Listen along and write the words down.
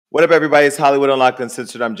What up, everybody? It's Hollywood Unlocked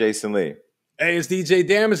Uncensored. I'm Jason Lee. Hey, it's DJ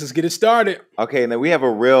Damas. Let's get it started. Okay, and then we have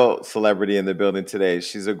a real celebrity in the building today.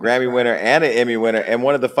 She's a Grammy winner and an Emmy winner, and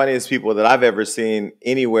one of the funniest people that I've ever seen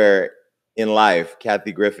anywhere in life,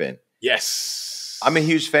 Kathy Griffin. Yes. I'm a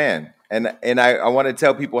huge fan, and I want to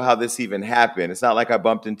tell people how this even happened. It's not like I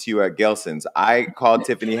bumped into you at Gelson's. I called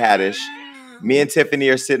Tiffany Haddish. Me and Tiffany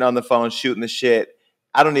are sitting on the phone shooting the shit.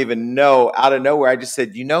 I don't even know, out of nowhere, I just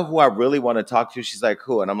said, you know who I really want to talk to? She's like,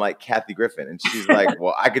 who? And I'm like, Kathy Griffin. And she's like,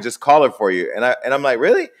 well, I could just call her for you. And I'm like,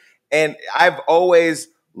 really? And I've always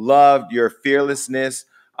loved your fearlessness,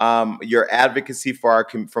 your advocacy for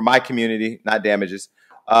my community, not damages.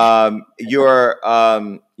 Your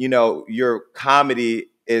comedy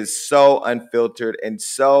is so unfiltered and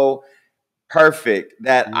so perfect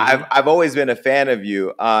that I've always been a fan of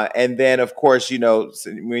you. And then, of course, you know,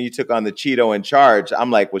 when you took on the Cheeto in charge,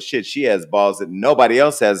 I'm like, well, shit, she has balls that nobody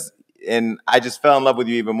else has. And I just fell in love with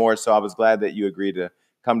you even more. So I was glad that you agreed to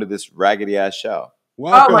come to this raggedy ass show.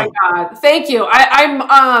 Welcome. Oh my God. Thank you.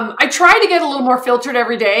 I try to get a little more filtered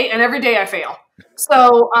every day, and every day I fail.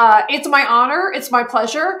 So it's my honor. It's my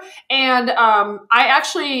pleasure. And I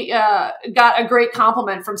actually got a great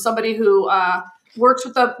compliment from somebody who works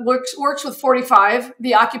with 45,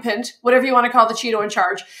 the occupant, whatever you want to call the Cheeto in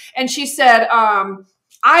charge. And she said,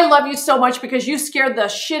 I love you so much because you scared the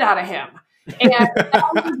shit out of him. And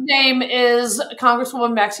his name is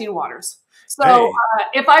Congresswoman Maxine Waters. So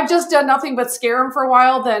if I've just done nothing but scare him for a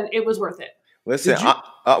while, then it was worth it. Listen,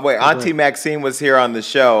 Auntie Maxine was here on the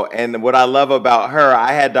show. And what I love about her,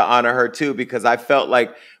 I had to honor her too, because I felt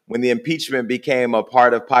like when the impeachment became a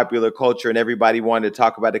part of popular culture and everybody wanted to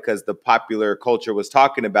talk about it because the popular culture was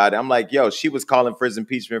talking about it, I'm like, yo, she was calling for his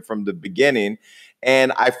impeachment from the beginning.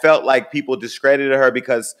 And I felt like people discredited her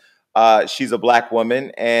because she's a black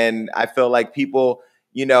woman. And I felt like people,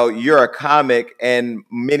 you know, you're a comic and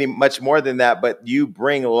much more than that, but you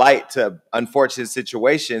bring light to unfortunate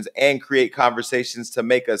situations and create conversations to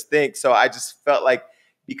make us think. So I just felt like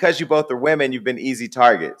because you both are women, you've been easy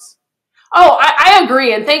targets. Oh, I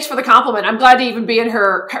agree. And thanks for the compliment. I'm glad to even be in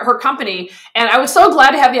her company. And I was so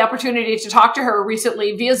glad to have the opportunity to talk to her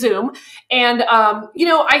recently via Zoom. And, you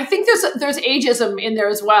know, I think there's ageism in there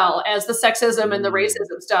as well as the sexism and the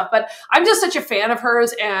racism stuff. But I'm just such a fan of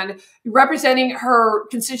hers and representing her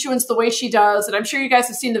constituents the way she does. And I'm sure you guys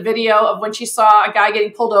have seen the video of when she saw a guy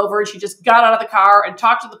getting pulled over and she just got out of the car and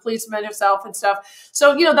talked to the policeman herself and stuff.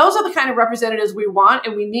 So, you know, those are the kind of representatives we want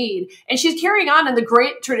and we need. And she's carrying on in the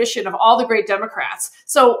great tradition of all the great Democrats.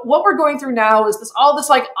 So what we're going through now is all this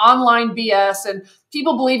like online BS and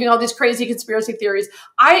people believing all these crazy conspiracy theories.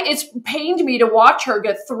 It's pained me to watch her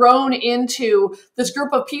get thrown into this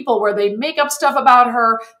group of people where they make up stuff about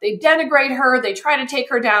her, they denigrate her, they try to take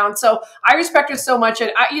her down. So I respect her so much,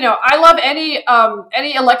 and I love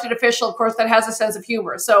any elected official, of course, that has a sense of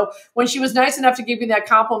humor. So when she was nice enough to give me that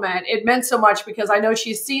compliment, it meant so much because I know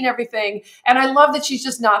she's seen everything, and I love that she's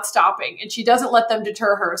just not stopping and she doesn't let them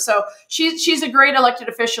deter her. So she's a great elected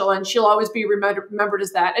official, and she'll always be remembered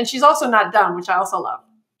as that. And she's also not done, which I also love.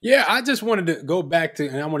 Yeah, I just wanted to go back to,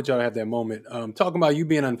 and I wanted y'all to have that moment, talking about you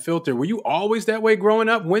being unfiltered. Were you always that way growing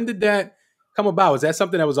up? When did that come about? Was that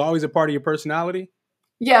something that was always a part of your personality?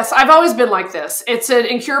 Yes, I've always been like this. It's an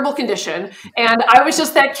incurable condition. And I was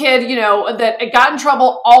just that kid, you know, that got in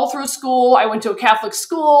trouble all through school. I went to a Catholic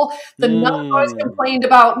school. The nuns always complained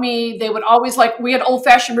about me. They would always we had old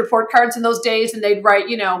fashioned report cards in those days, and they'd write,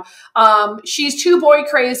 you know, she's too boy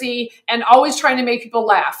crazy and always trying to make people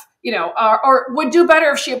laugh. You know, or would do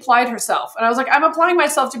better if she applied herself. And I was like, I'm applying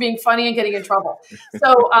myself to being funny and getting in trouble.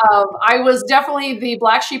 So I was definitely the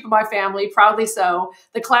black sheep of my family, proudly so.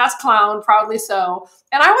 The class clown, proudly so.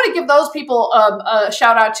 And I want to give those people a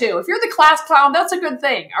shout out too. If you're the class clown, that's a good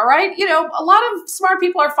thing. All right. You know, a lot of smart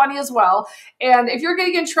people are funny as well. And if you're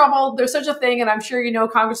getting in trouble, there's such a thing. And I'm sure, you know,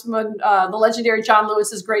 Congressman, the legendary John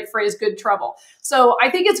Lewis's great phrase, good trouble. So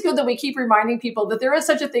I think it's good that we keep reminding people that there is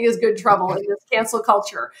such a thing as good trouble in this cancel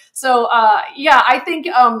culture. So, yeah, I think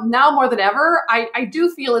now more than ever, I do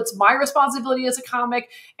feel it's my responsibility as a comic.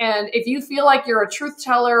 And if you feel like you're a truth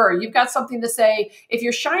teller or you've got something to say, if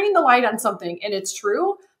you're shining the light on something and it's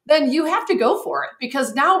true, then you have to go for it,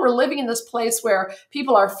 because now we're living in this place where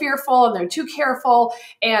people are fearful and they're too careful.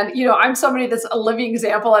 And, you know, I'm somebody that's a living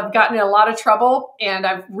example. I've gotten in a lot of trouble and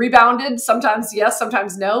I've rebounded. Sometimes yes,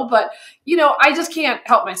 sometimes no. But, you know, I just can't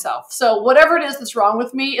help myself. So whatever it is that's wrong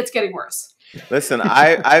with me, it's getting worse. Listen,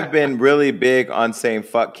 I've been really big on saying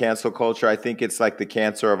fuck cancel culture. I think it's like the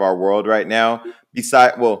cancer of our world right now.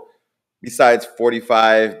 Besides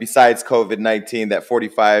 45, besides COVID-19, that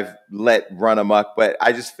 45 let run amok. But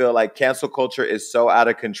I just feel like cancel culture is so out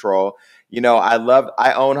of control.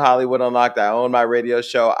 I own Hollywood Unlocked. I own my radio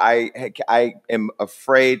show. I am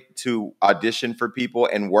afraid to audition for people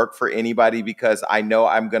and work for anybody because I know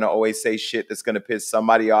I'm going to always say shit that's going to piss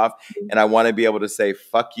somebody off. And I want to be able to say,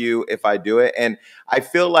 fuck you if I do it. And I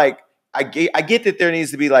feel like I get that there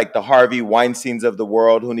needs to be like the Harvey Weinsteins of the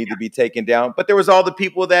world who need to be taken down. But there was all the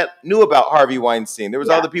people that knew about Harvey Weinstein. There was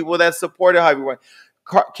all the people that supported Harvey Weinstein.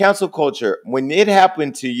 Cancel culture, when it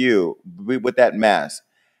happened to you with that mask,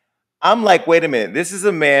 I'm like, wait a minute. This is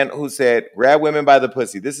a man who said, grab women by the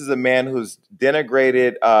pussy. This is a man who's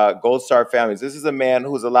denigrated Gold Star families. This is a man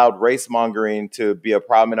who's allowed race mongering to be a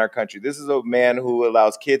problem in our country. This is a man who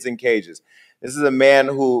allows kids in cages. This is a man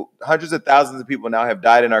who hundreds of thousands of people now have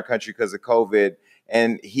died in our country because of COVID,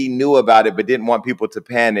 and he knew about it but didn't want people to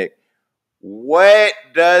panic. Why?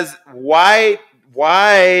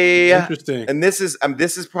 Interesting. And this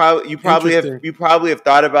is probably you probably have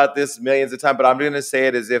thought about this millions of times, but I'm going to say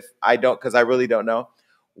it as if I don't, because I really don't know.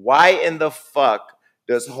 Why in the fuck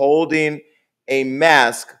does holding a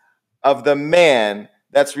mask of the man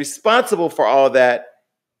that's responsible for all that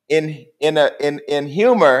in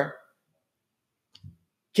humor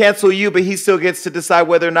cancel you, but he still gets to decide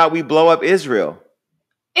whether or not we blow up Israel?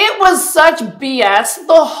 It was such BS.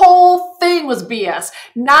 The whole thing was BS.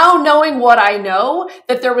 Now knowing what I know,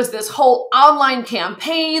 that there was this whole online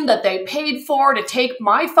campaign that they paid for to take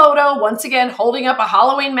my photo, once again, holding up a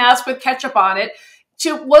Halloween mask with ketchup on it.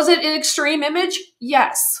 Was it an extreme image?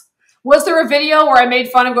 Yes. Was there a video where I made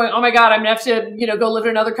fun of going, oh my God, I'm going to have to, go live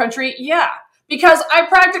in another country? Yeah. Because I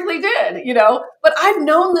practically did, but I've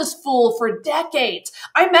known this fool for decades.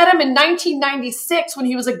 I met him in 1996 when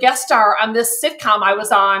he was a guest star on this sitcom I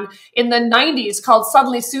was on in the 90s called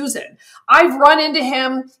Suddenly Susan. I've run into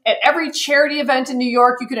him at every charity event in New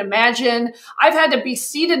York you can imagine. I've had to be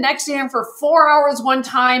seated next to him for 4 hours one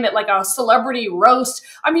time at like a celebrity roast.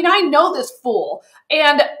 I mean, I know this fool.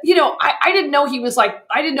 And, I didn't know he was like,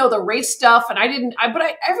 I didn't know the race stuff, and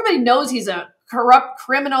everybody knows he's a corrupt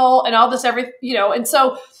criminal and all this, and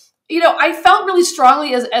so, I felt really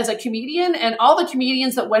strongly as a comedian, and all the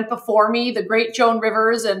comedians that went before me, the great Joan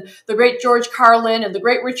Rivers and the great George Carlin and the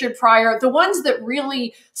great Richard Pryor, the ones that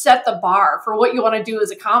really set the bar for what you want to do as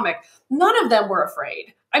a comic, none of them were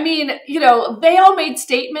afraid. I mean, they all made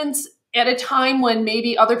statements at a time when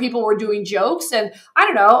maybe other people were doing jokes. And I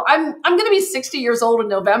don't know, I'm going to be 60 years old in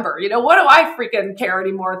November. What do I freaking care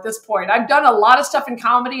anymore at this point? I've done a lot of stuff in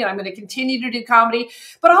comedy, and I'm going to continue to do comedy.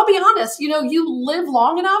 But I'll be honest, you live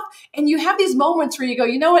long enough and you have these moments where you go,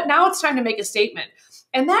 you know what, now it's time to make a statement.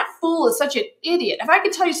 And that fool is such an idiot. If I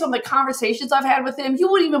could tell you some of the conversations I've had with him,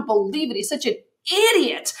 you wouldn't even believe it. He's such an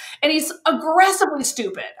idiot, and he's aggressively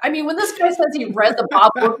stupid. I mean, when this guy says he read the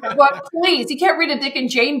Bob book, please, he can't read a Dick and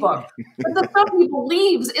Jane book. But the stuff he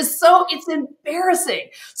believes is it's embarrassing.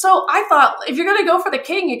 So I thought, if you're going to go for the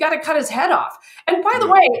king, you got to cut his head off. And by the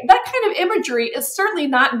way, that kind of imagery is certainly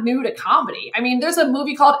not new to comedy. I mean, there's a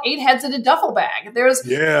movie called 8 Heads in a Duffel Bag. There's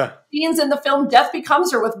scenes in the film Death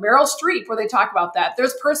Becomes Her with Meryl Streep where they talk about that.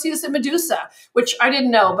 There's Perseus and Medusa, which I didn't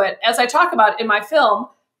know, but as I talk about in my film,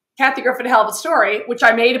 Kathy Griffin, Hell of a Story, which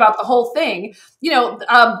I made about the whole thing,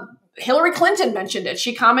 Hillary Clinton mentioned it.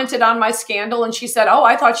 She commented on my scandal and she said, oh,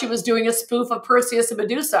 I thought she was doing a spoof of Perseus and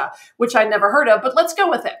Medusa, which I'd never heard of, but let's go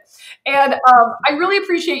with it. And I really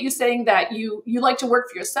appreciate you saying that you like to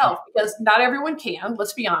work for yourself, because not everyone can,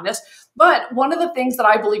 let's be honest. But one of the things that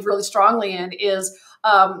I believe really strongly in is,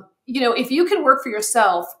 if you can work for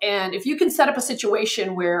yourself, and if you can set up a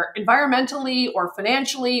situation where environmentally or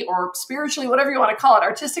financially or spiritually, whatever you want to call it,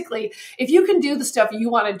 artistically, if you can do the stuff you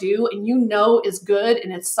want to do and is good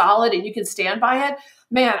and it's solid and you can stand by it,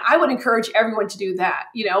 man, I would encourage everyone to do that,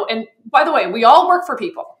 And by the way, we all work for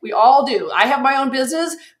people. We all do. I have my own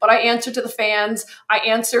business, but I answer to the fans. I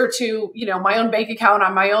answer to, my own bank account.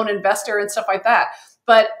 I'm my own investor and stuff like that.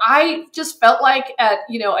 But I just felt like at,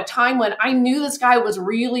 a time when I knew this guy was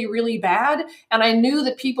really, really bad, and I knew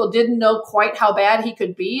that people didn't know quite how bad he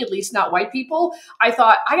could be, at least not white people, I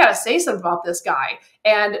thought, I got to say something about this guy.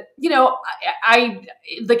 And,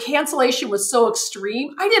 the cancellation was so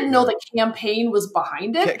extreme. I didn't know the campaign was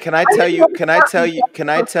behind it. Can I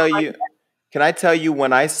tell you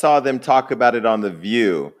when I saw them talk about it on The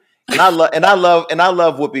View? And I love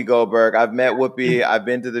Whoopi Goldberg. I've met Whoopi. I've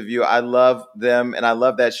been to The View. I love them, and I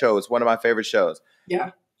love that show. It's one of my favorite shows.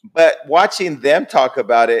 Yeah. But watching them talk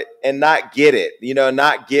about it and not get it,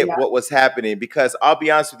 what was happening, because I'll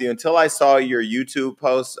be honest with you, until I saw your YouTube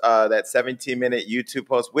post, that 17-minute YouTube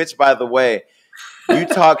post, which, by the way, you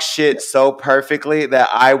talk shit so perfectly that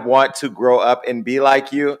I want to grow up and be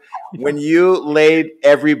like you. When you laid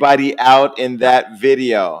everybody out in that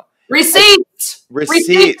video. Receipts. Repeat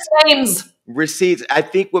Receipts. the names. Receipts. I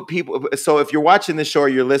think what people, so if you're watching the show or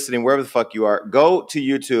you're listening, wherever the fuck you are, go to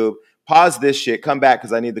YouTube, pause this shit, come back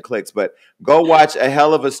because I need the clicks, but go watch A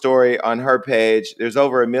Hell of a Story on her page. There's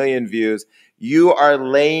over 1 million views. You are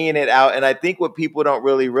laying it out. And I think what people don't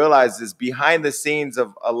really realize is behind the scenes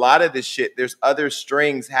of a lot of this shit, there's other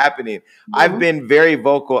strings happening. Mm-hmm. I've been very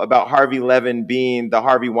vocal about Harvey Levin being the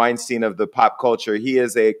Harvey Weinstein of the pop culture. He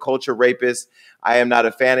is a culture rapist. I am not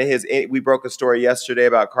a fan of his. We broke a story yesterday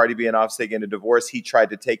about Cardi B and Offset getting a divorce. He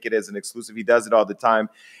tried to take it as an exclusive. He does it all the time.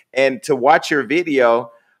 And to watch your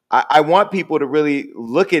video, I want people to really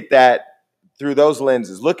look at that through those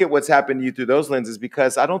lenses. Look at what's happened to you through those lenses,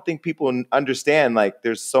 because I don't think people understand, like,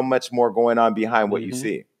 there's so much more going on behind what you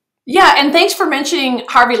see. Yeah, and thanks for mentioning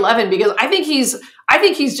Harvey Levin, because I think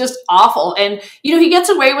he's just awful. And, you know, he gets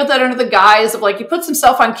away with it under the guise of, like, he puts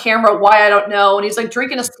himself on camera, why I don't know, and he's like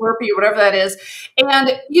drinking a Slurpee or whatever that is.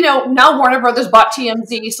 And, you know, now Warner Brothers bought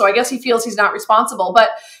TMZ, so I guess he feels he's not responsible.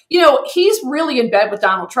 But, you know, he's really in bed with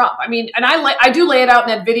Donald Trump. I mean, and I do lay it out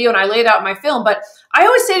in that video and I lay it out in my film, but I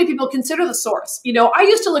always say to people, consider the source. You know, I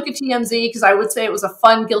used to look at TMZ because I would say it was a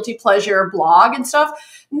fun, guilty pleasure blog and stuff.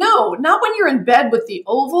 No, not when you're in bed with the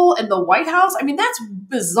Oval and the White House. I mean, that's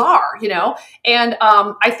bizarre, you know? And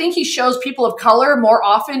I think he shows people of color more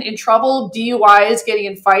often in trouble, DUIs, getting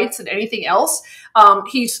in fights, than anything else.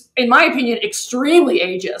 He's, in my opinion, extremely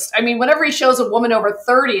ageist. I mean, whenever he shows a woman over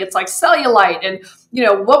 30, it's like cellulite and, you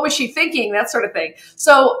know, what was she thinking? That sort of thing.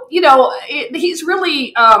 So, you know, he's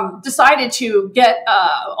really decided to get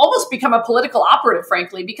almost become a political operative,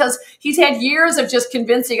 frankly, because he's had years of just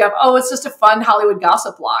convincing of, oh, it's just a fun Hollywood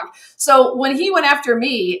gossip blog. So when he went after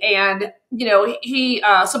me and, you know, he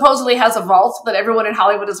supposedly has a vault that everyone in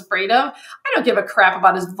Hollywood is afraid of, I don't give a crap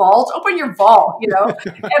about his vault. Open your vault, you know.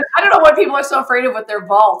 And I don't know what people are so afraid of with their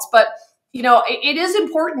vaults, but you know, it is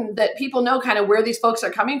important that people know kind of where these folks are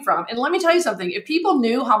coming from. And let me tell you something. If people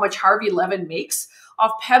knew how much Harvey Levin makes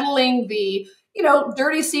off peddling the, you know,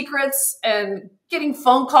 dirty secrets and getting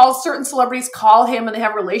phone calls, certain celebrities call him and they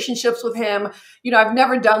have relationships with him. You know, I've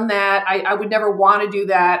never done that. I would never want to do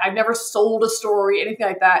that. I've never sold a story, anything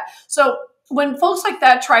like that. So when folks like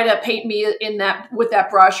that try to paint me in that with that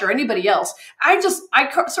brush or anybody else, I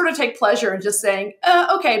sort of take pleasure in just saying,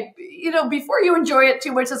 okay, you know, before you enjoy it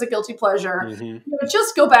too much as a guilty pleasure, you know,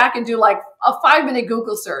 just go back and do like a 5-minute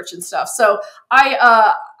Google search and stuff. So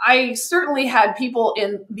I certainly had people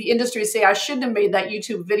in the industry say I shouldn't have made that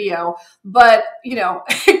YouTube video, but you know,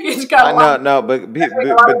 it's got a lot. But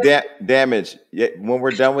damage. When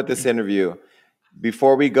we're done with this interview,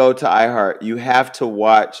 before we go to iHeart, you have to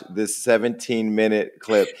watch this 17-minute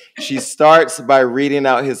clip. She starts by reading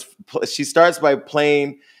out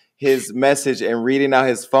playing his message and reading out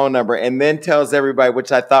his phone number, and then tells everybody,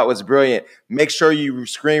 which I thought was brilliant, make sure you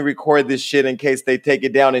screen record this shit in case they take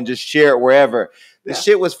it down and just share it wherever. The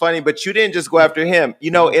shit was funny, but you didn't just go after him.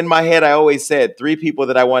 You know, in my head, I always said 3 people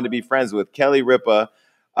that I wanted to be friends with: Kelly Ripa,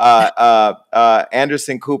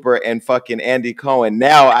 Anderson Cooper, and fucking Andy Cohen.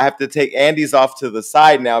 Now I have to take Andy's off to the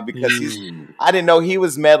side now because I didn't know he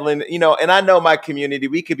was meddling, you know, and I know my community,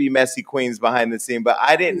 we could be messy queens behind the scene, but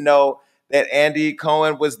I didn't know that Andy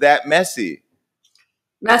Cohen was that messy.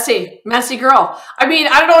 Messy girl. I mean,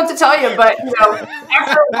 I don't know what to tell you, but you know,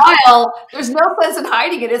 after a while, there's no sense in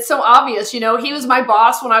hiding it. It's so obvious. You know, he was my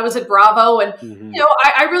boss when I was at Bravo, and you know,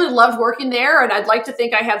 I really loved working there, and I'd like to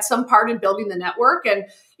think I had some part in building the network. And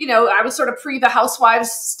you know, I was sort of pre the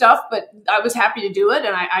Housewives stuff, but I was happy to do it,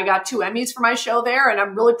 and I got 2 Emmys for my show there, and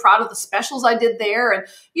I'm really proud of the specials I did there, and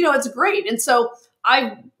you know, it's great. And so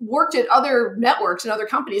I worked at other networks and other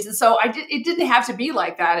companies. And so it didn't have to be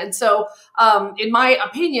like that. And so, in my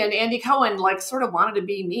opinion, Andy Cohen, like, sort of wanted to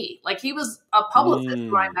be me. Like, he was a publicist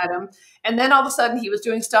when I met him. And then all of a sudden he was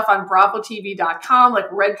doing stuff on BravoTV.com, like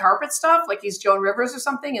red carpet stuff, like he's Joan Rivers or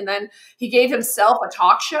something. And then he gave himself a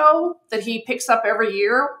talk show that he picks up every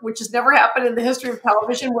year, which has never happened in the history of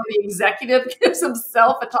television, where the executive gives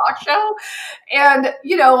himself a talk show. And,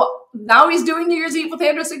 you know, now he's doing New Year's Eve with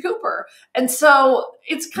Anderson Cooper. And so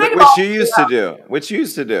it's kind of which you used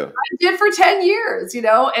to do. I did for 10 years, you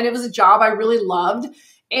know, and it was a job I really loved.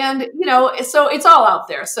 And, you know, so it's all out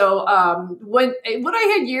there. So when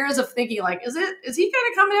I had years of thinking, like, is he kind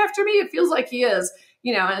of coming after me? It feels like he is,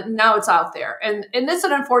 you know, and now it's out there. And it's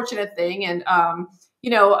an unfortunate thing. And,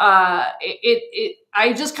 you know,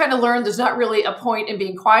 I just kind of learned there's not really a point in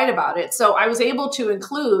being quiet about it. So I was able to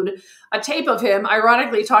include a tape of him,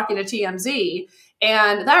 ironically, talking to TMZ.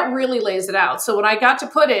 And that really lays it out. So when I got to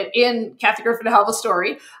put it in Kathy Griffin, A Hell of a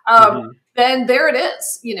Story, then there it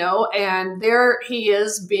is, you know, and there he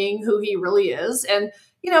is being who he really is. And,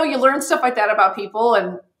 you know, you learn stuff like that about people.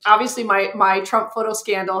 And obviously my Trump photo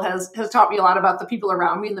scandal has taught me a lot about the people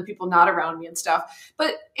around me and the people not around me and stuff.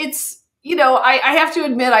 But it's, I have to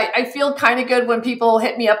admit, I feel kind of good when people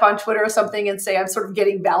hit me up on Twitter or something and say I'm sort of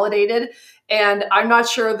getting validated. And I'm not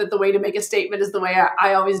sure that the way to make a statement is the way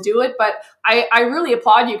I always do it. But I really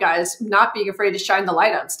applaud you guys not being afraid to shine the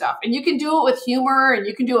light on stuff. And you can do it with humor and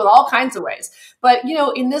you can do it all kinds of ways. But,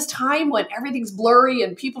 in this time when everything's blurry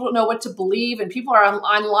and people don't know what to believe and people are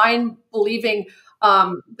online believing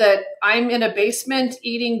that I'm in a basement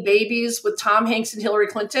eating babies with Tom Hanks and Hillary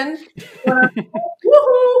Clinton,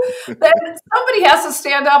 woohoo, then somebody has to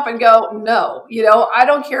stand up and go, no, I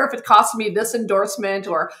don't care if it costs me this endorsement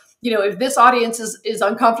or, if this audience is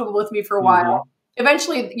uncomfortable with me for a while.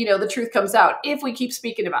 Eventually, the truth comes out if we keep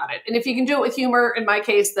speaking about it. And if you can do it with humor, in my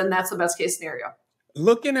case, then that's the best case scenario.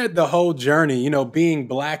 Looking at the whole journey, being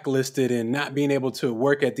blacklisted and not being able to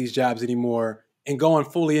work at these jobs anymore and going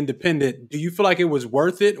fully independent, do you feel like it was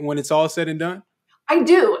worth it when it's all said and done? I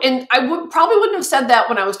do. And I probably wouldn't have said that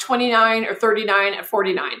when I was 29 or 39 or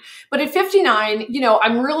 49. But at 59,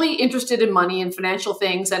 I'm really interested in money and financial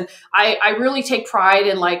things. And I really take pride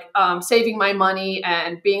in saving my money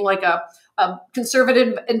and being like a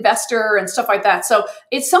conservative investor and stuff like that. So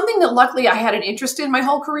it's something that luckily I had an interest in my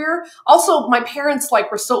whole career. Also, my parents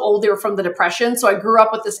were so old, they were from the Depression. So I grew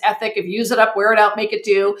up with this ethic of use it up, wear it out, make it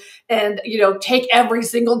do, and, take every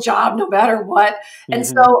single job no matter what. And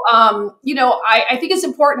so, I think it's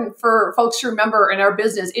important for folks to remember in our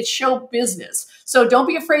business, it's show business. So don't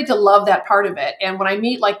be afraid to love that part of it. And when I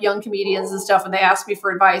meet young comedians and stuff and they ask me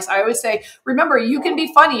for advice, I always say, remember, you can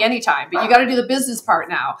be funny anytime, but you got to do the business part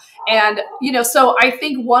now. And, so I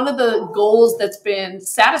think one of the goals that's been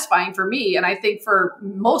satisfying for me, and I think for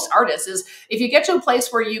most artists, is if you get to a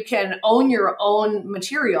place where you can own your own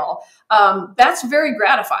material, that's very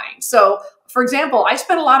gratifying. So for example, I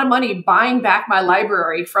spent a lot of money buying back my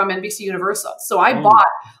library from NBC Universal. So I bought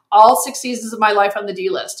all 6 seasons of My Life on the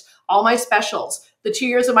D-List, all my specials, the 2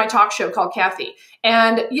 years of my talk show called Kathy.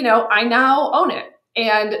 And, I now own it.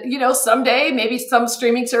 And, someday maybe some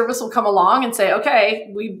streaming service will come along and say,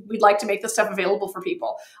 okay, we'd like to make this stuff available for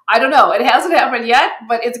people. I don't know. It hasn't happened yet,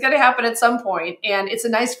 but it's going to happen at some point. And it's a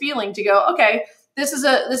nice feeling to go, okay, this is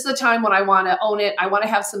a time when I want to own it. I want to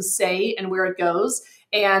have some say in where it goes.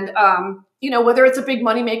 And, whether it's a big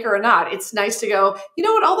moneymaker or not, it's nice to go,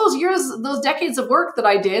 what, all those years, those decades of work that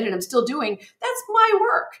I did and I'm still doing, that's my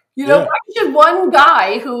work. Why should one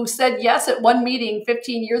guy who said yes at one meeting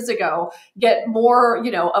 15 years ago get more,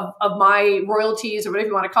 of my royalties or whatever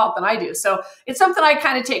you want to call it than I do? So it's something I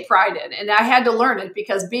kind of take pride in. And I had to learn it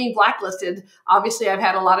because being blacklisted, obviously I've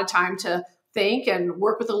had a lot of time to think and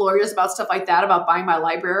work with the lawyers about stuff like that, about buying my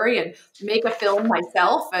library and make a film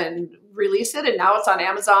myself and release it. And now it's on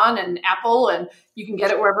Amazon and Apple and you can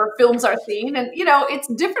get it wherever films are seen. And,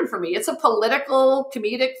 it's different for me. It's a political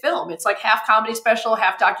comedic film. It's like half comedy special,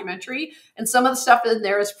 half documentary. And some of the stuff in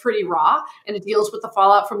there is pretty raw and it deals with the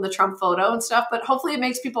fallout from the Trump photo and stuff, but hopefully it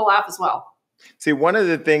makes people laugh as well. See, one of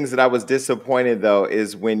the things that I was disappointed, though,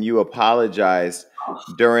 is when you apologized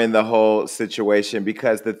during the whole situation,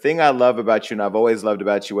 because the thing I love about you, and I've always loved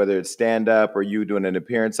about you, whether it's stand-up or you doing an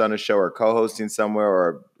appearance on a show or co-hosting somewhere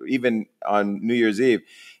or even on New Year's Eve,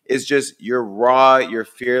 is just you're raw, you're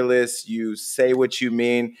fearless, you say what you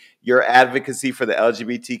mean, your advocacy for the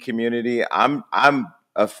LGBT community. I'm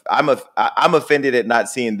offended at not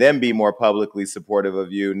seeing them be more publicly supportive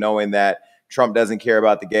of you, knowing that Trump doesn't care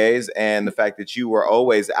about the gays, and the fact that you were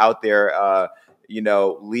always out there,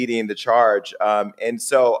 leading the charge. And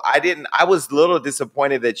so I was a little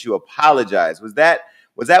disappointed that you apologized. Was that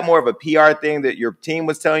more of a PR thing that your team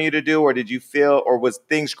was telling you to do, or did you feel, or was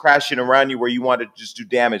things crashing around you where you wanted to just do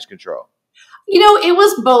damage control? It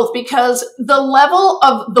was both, because the level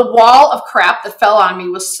of the wall of crap that fell on me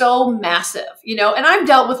was so massive, and I've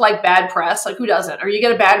dealt with bad press, who doesn't, or you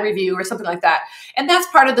get a bad review or something like that. And that's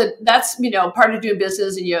part of part of doing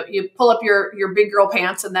business, and you pull up your big girl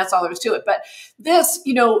pants and that's all there is to it. But this,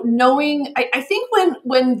 knowing, I think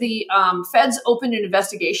when the feds opened an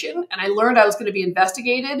investigation and I learned I was going to be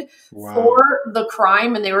investigated for the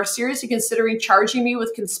crime, and they were seriously considering charging me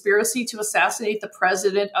with conspiracy to assassinate the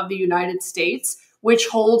president of the United States, which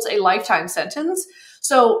holds a lifetime sentence.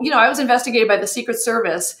 So, I was investigated by the Secret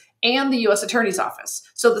Service and the U.S. Attorney's Office.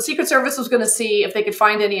 So the Secret Service was going to see if they could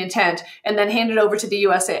find any intent and then hand it over to the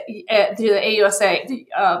U.S.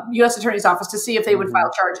 Attorney's Office to see if they would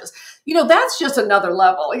file charges. That's just another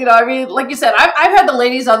level. Like you said, I've had the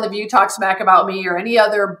ladies on The View talk smack about me, or any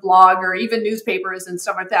other blog or even newspapers and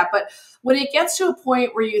stuff like that. But when it gets to a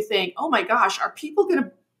point where you think, oh my gosh, are people going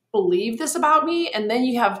to believe this about me? And then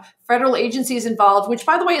you have federal agencies involved, which,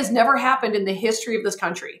 by the way, has never happened in the history of this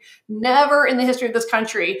country. Never in the history of this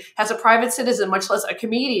country has a private citizen, much less a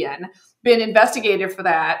comedian, been investigated for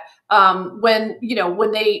that when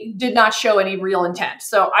they did not show any real intent.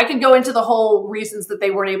 So I can go into the whole reasons that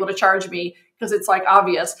they weren't able to charge me because it's like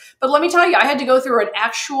obvious. But let me tell you, I had to go through an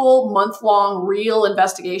actual month-long real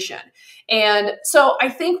investigation. And so I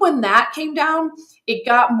think when that came down, it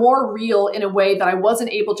got more real in a way that I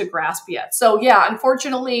wasn't able to grasp yet. So yeah,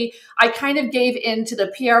 unfortunately, I kind of gave in to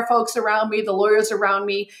the PR folks around me, the lawyers around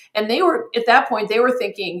me. And they were, at that point, they were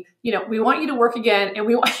thinking, we want you to work again and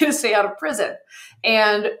we want you to stay out of prison.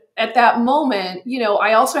 And at that moment,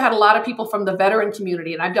 I also had a lot of people from the veteran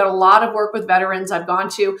community, and I've done a lot of work with veterans. I've gone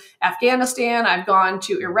to Afghanistan, I've gone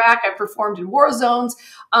to Iraq, I've performed in war zones.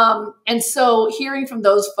 And so hearing from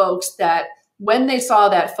those folks that when they saw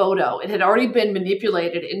that photo, it had already been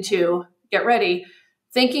manipulated into, get ready,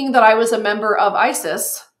 thinking that I was a member of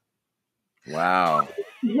ISIS. Wow.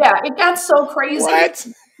 Yeah, it got so crazy. What?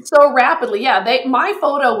 So rapidly. Yeah, my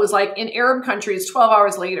photo was like in Arab countries 12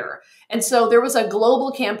 hours later. And so there was a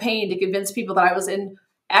global campaign to convince people that I was an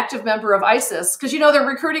active member of ISIS. Because, they're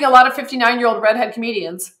recruiting a lot of 59-year-old redhead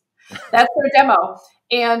comedians. That's their demo.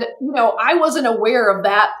 And, I wasn't aware of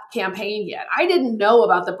that campaign yet. I didn't know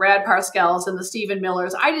about the Brad Parscales and the Stephen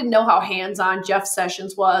Millers. I didn't know how hands-on Jeff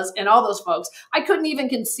Sessions was and all those folks. I couldn't even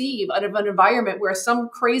conceive of an environment where some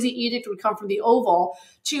crazy edict would come from the Oval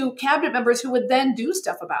to cabinet members who would then do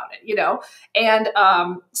stuff about it, And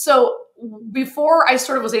so before I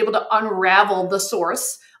sort of was able to unravel the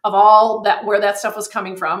source of all that, where that stuff was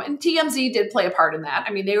coming from. And TMZ did play a part in that.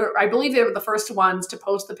 I mean, I believe they were the first ones to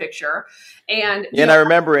post the picture. And I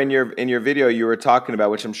remember in your video, you were talking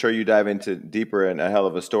about, which I'm sure you dive into deeper in a hell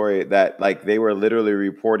of a story, that like they were literally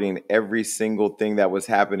reporting every single thing that was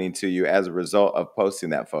happening to you as a result of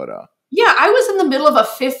posting that photo. Yeah, I was in the middle of a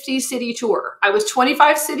 50-city tour. I was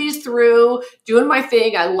 25 cities through doing my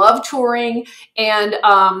thing. I love touring. And,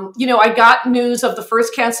 I got news of the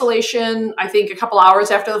first cancellation, I think a couple hours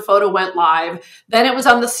after the photo went live. Then it was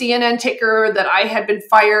on the CNN ticker that I had been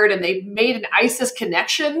fired and they made an ISIS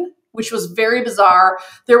connection, which was very bizarre.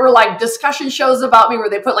 There were like discussion shows about me where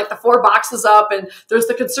they put like the 4 boxes up and there's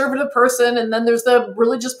the conservative person and then there's the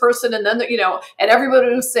religious person and then, and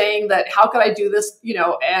everybody was saying that how could I do this,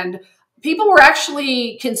 and people were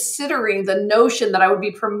actually considering the notion that I would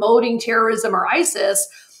be promoting terrorism or ISIS.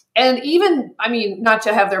 And even, not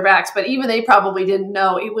to have their backs, but even they probably didn't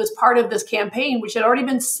know it was part of this campaign, which had already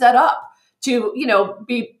been set up to,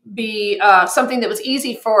 be something that was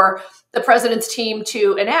easy for the president's team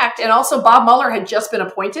to enact. And also Bob Mueller had just been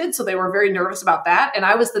appointed. So they were very nervous about that. And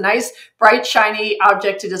I was the nice, bright, shiny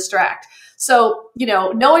object to distract. So,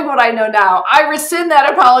 knowing what I know now, I rescind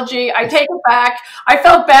that apology. I take it back. I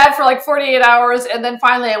felt bad for like 48 hours. And then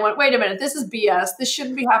finally I went, wait a minute, this is BS. This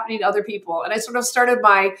shouldn't be happening to other people. And I sort of started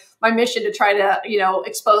my mission to try to,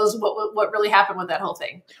 expose what really happened with that whole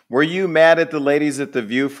thing. Were you mad at the ladies at The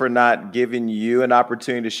View for not giving you an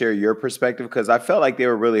opportunity to share your perspective? Because I felt like they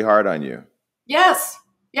were really hard on you. Yes.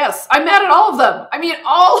 I'm mad at all of them.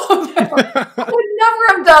 All of them. I would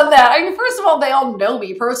never have done that. First of all, they all know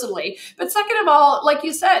me personally. But second of all, like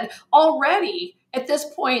you said, already at this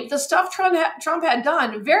point, the stuff Trump had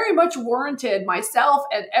done very much warranted myself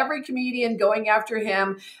and every comedian going after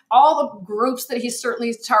him, all the groups that he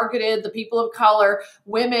certainly targeted, the people of color,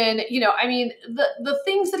 women, the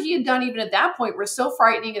things that he had done even at that point were so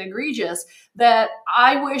frightening and egregious that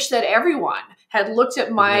I wish that everyone had looked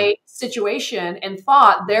at my situation and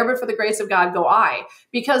thought, there but for the grace of God go I.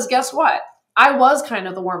 Because guess what? I was kind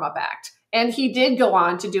of the warm-up act. And he did go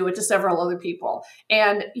on to do it to several other people.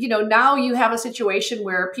 And, now you have a situation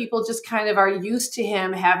where people just kind of are used to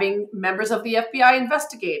him having members of the FBI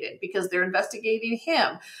investigated because they're investigating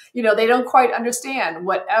him. They don't quite understand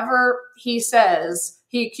whatever he says,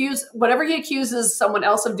 whatever he accuses someone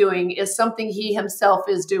else of doing is something he himself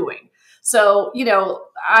is doing. So,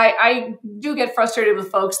 I do get frustrated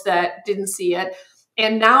with folks that didn't see it.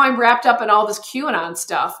 And now I'm wrapped up in all this QAnon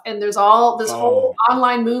stuff. And there's all this whole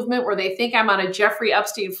online movement where they think I'm on a Jeffrey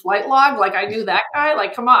Epstein flight log. Like I knew that guy,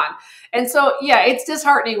 like, come on. And so, yeah, it's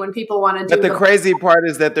disheartening when people want to do. But the crazy part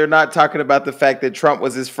is that they're not talking about the fact that Trump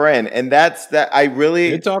was his friend. And that's that.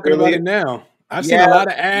 They're talking about it now. I've seen a lot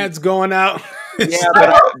of ads going out. Yeah,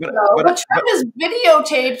 but Trump is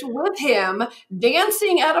videotaped with him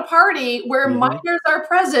dancing at a party where minors are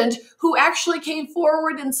present who actually came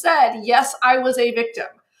forward and said, yes, I was a victim.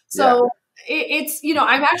 So it's,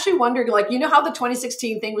 I'm actually wondering, like, how the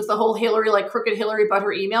 2016 thing was the whole Hillary, like crooked Hillary, but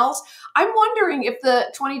her emails. I'm wondering if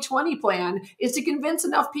the 2020 plan is to convince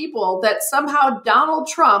enough people that somehow Donald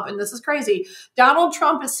Trump, and this is crazy, Donald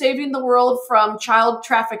Trump is saving the world from child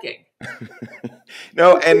trafficking.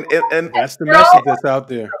 No, and that's the message that's out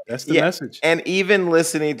there. That's the message. And even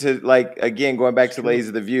listening to, like, again, going back to Ladies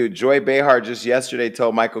of the View, Joy Behar just yesterday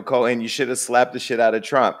told Michael Cohen, you should have slapped the shit out of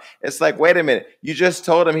Trump. It's like, wait a minute, you just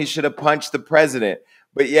told him he should have punched the president,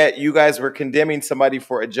 but yet you guys were condemning somebody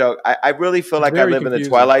for a joke. I really feel like I live in the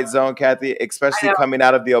Twilight Zone, Kathy, especially coming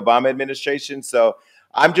out of the Obama administration. So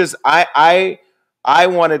I'm just, I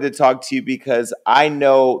wanted to talk to you because I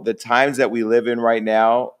know the times that we live in right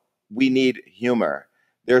now, we need humor.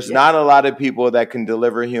 There's not a lot of people that can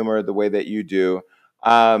deliver humor the way that you do,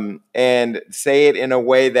 and say it in a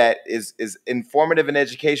way that is informative and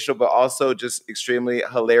educational, but also just extremely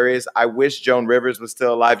hilarious. I wish Joan Rivers was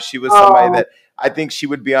still alive. She was somebody that I think she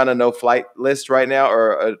would be on a no-flight list right now,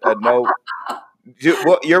 or a no.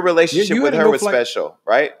 Your relationship with her was special,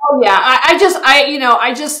 right? Oh yeah, I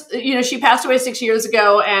just, she passed away 6 years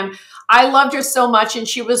ago, and I loved her so much, and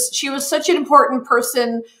she was such an important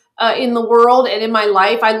person in the world and in my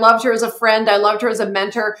life. I loved her as a friend. I loved her as a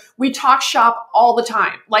mentor. We talked shop all the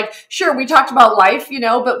time. Like, sure, we talked about life,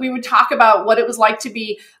 but we would talk about what it was like to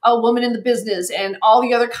be a woman in the business and all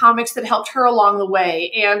the other comics that helped her along the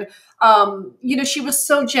way. And, she was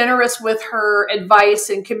so generous with her advice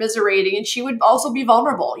and commiserating, and she would also be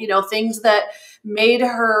vulnerable, things that made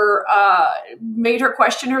her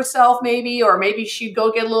question herself, maybe, or maybe she'd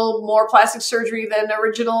go get a little more plastic surgery than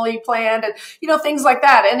originally planned, and things like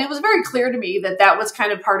that. And it was very clear to me that that was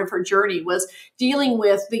kind of part of her journey, was dealing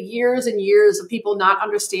with the years and years of people not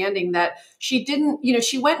understanding that she didn't,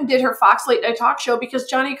 she went and did her Fox Late Night Talk Show because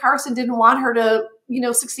Johnny Carson didn't want her to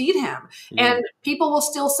succeed him. And people will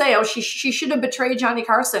still say, oh, she should have betrayed Johnny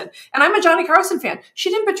Carson. And I'm a Johnny Carson fan. She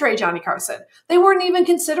didn't betray Johnny Carson. They weren't even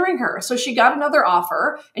considering her. So she got another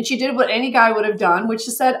offer, and she did what any guy would have done, which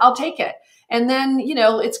is said, I'll take it. And then,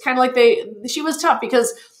 it's kind of like she was tough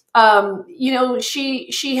because,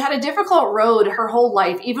 she had a difficult road her whole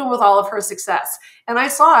life, even with all of her success. And I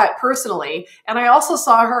saw it personally. And I also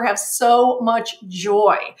saw her have so much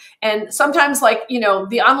joy. And sometimes, like,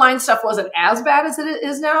 the online stuff wasn't as bad as it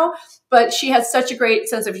is now, but she had such a great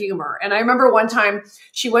sense of humor. And I remember one time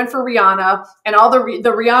she went for Rihanna, and all the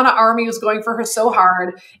Rihanna army was going for her so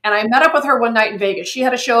hard. And I met up with her one night in Vegas. She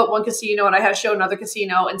had a show at one casino, and I had a show at another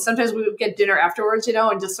casino. And sometimes we would get dinner afterwards,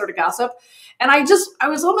 and just sort of gossip. And I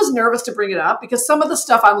was almost nervous to bring it up because some of the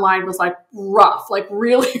stuff online was like rough, like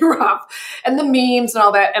really rough, and the memes and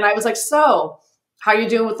all that. And I was like, so how you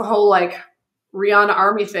doing with the whole like Rihanna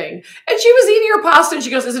army thing? And she was eating her pasta, and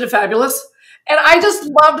she goes, isn't it fabulous? And I just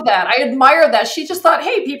loved that. I admired that. She just thought,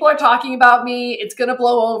 hey, people are talking about me. It's going to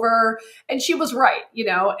blow over. And she was right,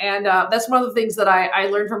 and that's one of the things that I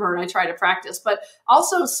learned from her and I try to practice. But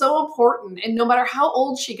also so important. And no matter how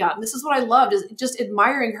old she got, and this is what I loved, is just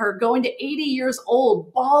admiring her going to 80 years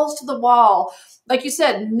old, balls to the wall. Like you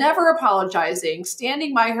said, never apologizing,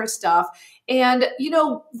 standing by her stuff. And,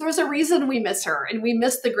 there's a reason we miss her, and we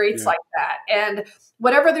miss the greats like that. And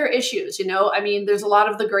whatever their issues, there's a lot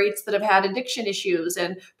of the greats that have had addiction issues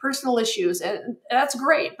and personal issues, and that's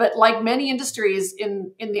great. But like many industries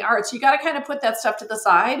in the arts, you got to kind of put that stuff to the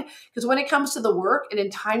side, because when it comes to the work and in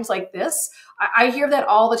times like this, I hear that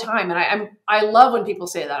all the time. And I love when people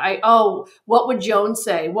say that. What would Joan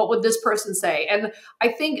say? What would this person say? And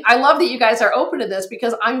I love that you guys are open to this,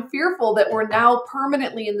 because I'm fearful that we're now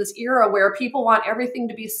permanently in this era where people want everything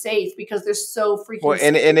to be safe because they're so freaking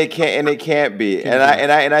and it can't be. And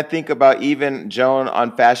I think about even Joan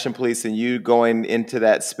on Fashion Police and you going into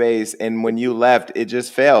that space, and when you left, it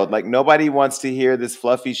just failed. Like, nobody wants to hear this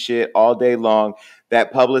fluffy shit all day long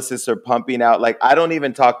that publicists are pumping out. Like, I don't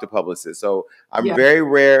even talk to publicists. So I'm very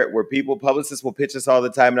rare where publicists will pitch us all the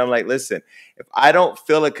time. And I'm like, listen, if I don't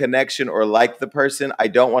feel a connection or like the person, I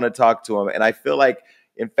don't want to talk to them. And I feel like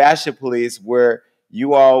in Fashion Police, where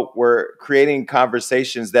you all were creating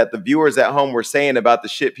conversations that the viewers at home were saying about the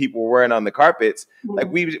shit people were wearing on the carpets, like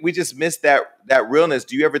we just missed that realness.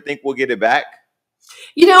 Do you ever think we'll get it back?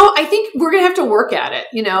 I think we're going to have to work at it,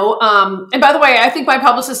 and by the way, I think my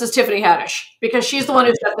publicist is Tiffany Haddish, because she's the one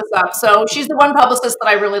who set this up. So she's the one publicist that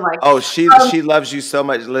I really like. Oh, she loves you so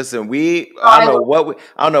much. Listen, I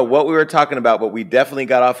don't know what we were talking about, but we definitely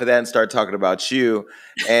got off of that and started talking about you.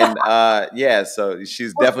 And so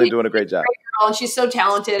she's definitely doing a great job. And she's so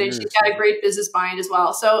talented, and she's got a great business mind as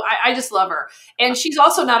well. So I just love her. And she's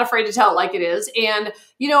also not afraid to tell it like it is. And,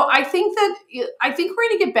 I think we're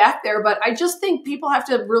going to get back there, but I just think people have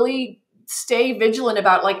to really stay vigilant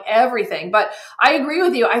about like everything. But I agree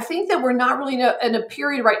with you. I think that we're not really in a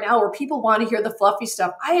period right now where people want to hear the fluffy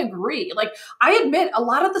stuff. I agree. Like, I admit a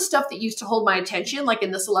lot of the stuff that used to hold my attention, like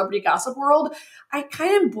in the celebrity gossip world, I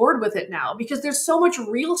kind of am bored with it now because there's so much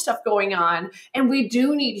real stuff going on, and we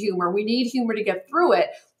do need humor. We need humor to get through it.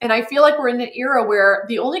 And I feel like we're in an era where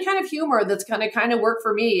the only kind of humor that's going to kind of work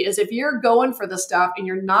for me is if you're going for the stuff and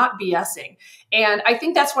you're not BSing. And I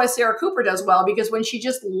think that's why Sarah Cooper does well, because when she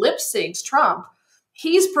just lip syncs Trump,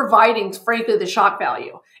 he's providing, frankly, the shock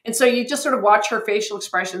value. And so you just sort of watch her facial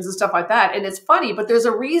expressions and stuff like that. And it's funny, but there's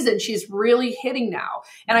a reason she's really hitting now.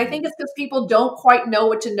 And I think it's because people don't quite know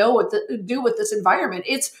what to do with this environment.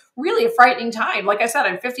 It's really a frightening time. Like I said,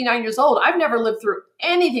 I'm 59 years old. I've never lived through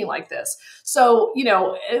anything like this. So, you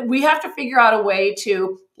know, we have to figure out a way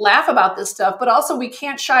to laugh about this stuff, but also we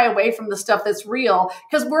can't shy away from the stuff that's real,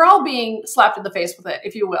 because we're all being slapped in the face with it,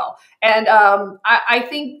 if you will. And I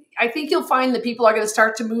think you'll find that people are going to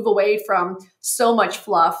start to move away from so much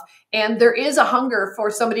fluff, and there is a hunger for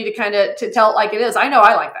somebody to tell it like it is. I know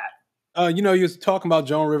I like that. You know, you was talking about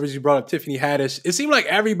Joan Rivers. You brought up Tiffany Haddish. It seemed like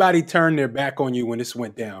everybody turned their back on you when this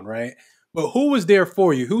went down, right? But who was there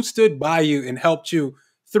for you? Who stood by you and helped you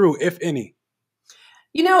through, if any?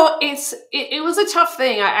 You know, it was a tough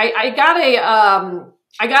thing. I got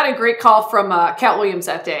a great call from Cat Williams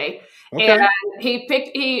that day, okay. And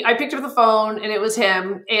I picked up the phone, and it was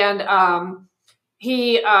him, and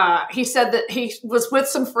he said that he was with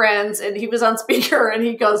some friends, and he was on speaker, and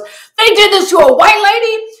he goes, "They did this to a white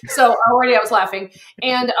lady." So already I was laughing,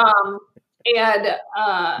 and he said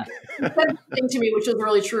something to me which was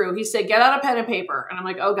really true. He said, "Get out a pen and paper," and I'm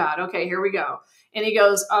like, "Oh God, okay, here we go." And he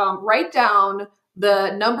goes, "Write down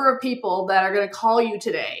the number of people that are going to call you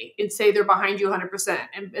today and say they're behind you 100%.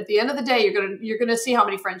 And at the end of the day, you're going to see how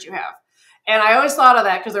many friends you have." And I always thought of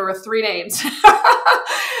that because there were 3 names.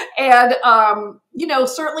 And, you know,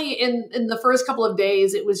 certainly in the first couple of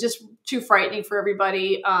days, it was just too frightening for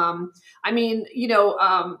everybody. I mean, you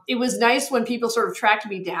know, it was nice when people sort of tracked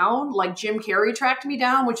me down, like Jim Carrey tracked me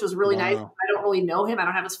down, which was really nice. I don't really know him. I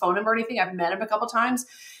don't have his phone number or anything. I've met him a couple of times.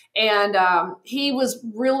 And he was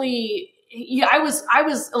really... Yeah, I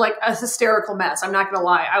was like a hysterical mess. I'm not going to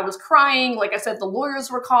lie. I was crying. Like I said, the lawyers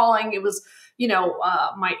were calling. It was, you know,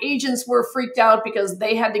 my agents were freaked out because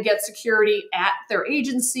they had to get security at their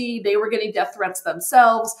agency. They were getting death threats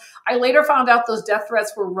themselves. I later found out those death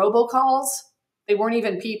threats were robocalls. They weren't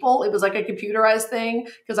even people. It was like a computerized thing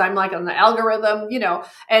because I'm like on the algorithm, you know.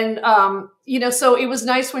 And, you know, so it was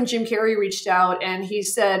nice when Jim Carrey reached out and he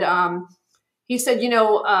said, you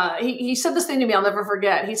know, he said this thing to me I'll never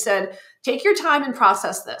forget. He said, "Take your time and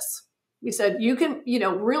process this." He said, "You can, you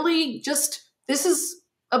know, really just, this is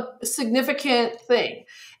a significant thing."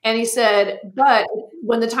 And he said, "But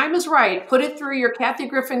when the time is right, put it through your Kathy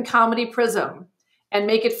Griffin comedy prism and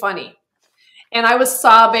make it funny." And I was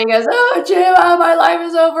sobbing as, "Oh, Jim, my life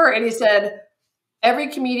is over." And he said, "Every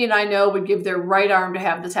comedian I know would give their right arm to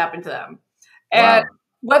have this happen to them." And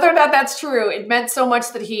whether or not that's true, it meant so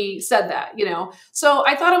much that he said that, you know. So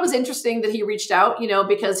I thought it was interesting that he reached out, you know,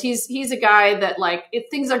 because he's a guy that, like, if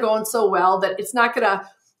things are going so well that it's not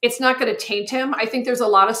gonna taint him. I think there's a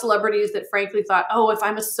lot of celebrities that frankly thought, "Oh, if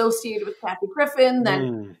I'm associated with Kathy Griffin,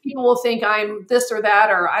 then people will think I'm this or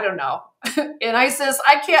that, or I don't know." And I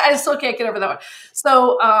still can't get over that one.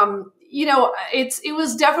 So you know, it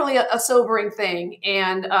was definitely a sobering thing.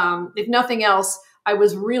 And if nothing else, I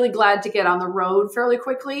was really glad to get on the road fairly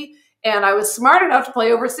quickly, and I was smart enough to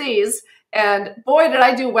play overseas. And boy, did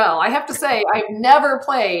I do well. I have to say, I've never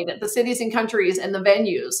played the cities and countries and the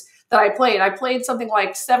venues that I played. I played something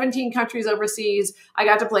like 17 countries overseas. I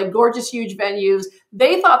got to play gorgeous, huge venues.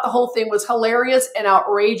 They thought the whole thing was hilarious and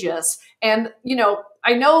outrageous. And, you know,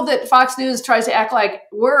 I know that Fox News tries to act like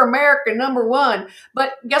we're America #1,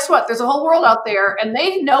 but guess what? There's a whole world out there, and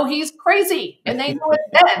they know he's crazy, and they know it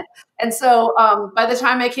then. And so by the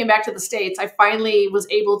time I came back to the States, I finally was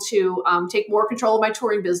able to take more control of my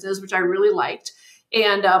touring business, which I really liked.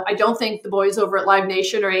 And I don't think the boys over at Live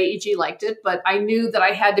Nation or AEG liked it, but I knew that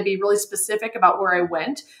I had to be really specific about where I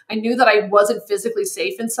went. I knew that I wasn't physically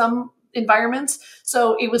safe in some environments.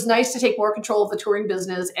 So it was nice to take more control of the touring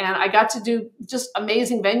business. And I got to do just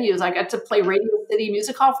amazing venues. I got to play Radio City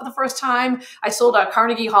Music Hall for the first time. I sold out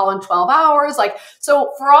Carnegie Hall in 12 hours. Like,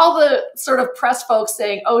 so for all the sort of press folks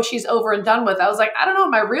saying, "Oh, she's over and done with," I was like, I don't know,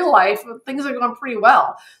 in my real life, things are going pretty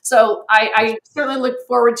well. So I certainly look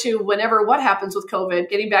forward to whenever what happens with COVID,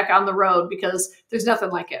 getting back on the road, because there's nothing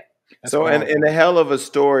like it. So in a hell of a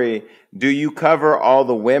story, do you cover all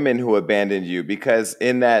the women who abandoned you? Because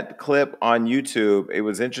in that clip on YouTube, it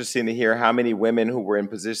was interesting to hear how many women who were in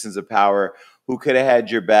positions of power who could have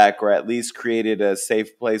had your back or at least created a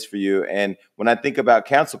safe place for you. And when I think about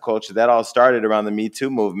cancel culture, that all started around the Me Too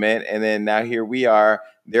movement. And then now here we are,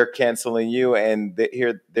 they're canceling you, and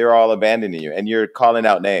here they're all abandoning you, and you're calling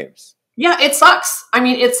out names. Yeah, it sucks. I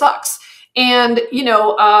mean, it sucks. And,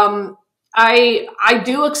 I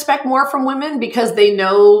do expect more from women because they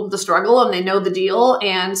know the struggle and they know the deal.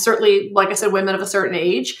 And certainly, like I said, women of a certain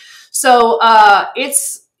age. So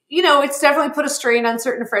it's definitely put a strain on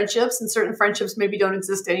certain friendships, and certain friendships maybe don't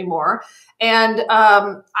exist anymore. And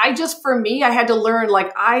for me, I had to learn,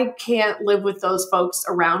 like, I can't live with those folks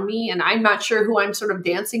around me. And I'm not sure who I'm sort of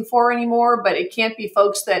dancing for anymore, but it can't be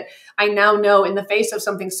folks that I now know in the face of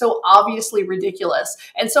something so obviously ridiculous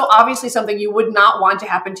and so obviously something you would not want to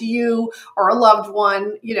happen to you or a loved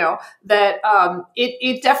one, that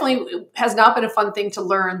it definitely has not been a fun thing to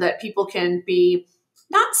learn, that people can be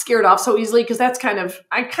not scared off so easily, because I kind of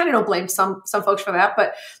don't blame some folks for that,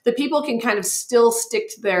 but the people can kind of still stick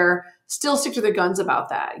to their guns about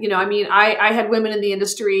that. I had women in the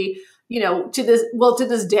industry, to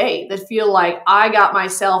this day, that feel like I got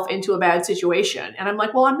myself into a bad situation. And I'm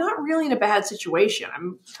like, well, I'm not really in a bad situation.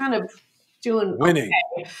 I'm kind of doing winning.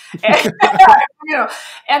 Okay.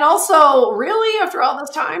 And also, really, after all this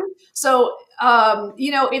time. So,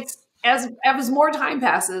 it's, as more time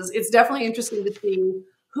passes, it's definitely interesting to see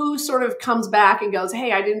who sort of comes back and goes,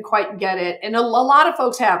 hey, I didn't quite get it. And a lot of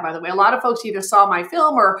folks have, by the way. A lot of folks either saw my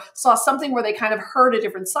film or saw something where they kind of heard a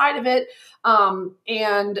different side of it. I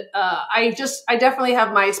definitely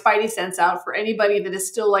have my spidey sense out for anybody that is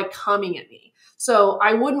still like coming at me. So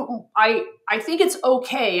I think it's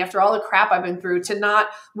okay, after all the crap I've been through, to not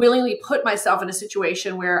willingly put myself in a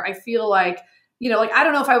situation where I feel like, I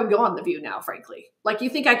don't know if I would go on The View now, frankly. Like, you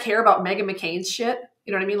think I care about Meghan McCain's shit?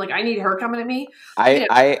 You know what I mean? Like, I need her coming at me.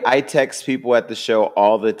 I text people at the show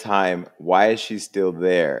all the time, why is she still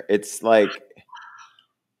there? It's like,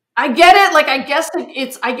 I get it. Like, I guess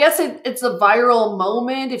it's a viral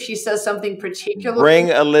moment if she says something particular. Bring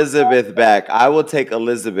Elizabeth back. I will take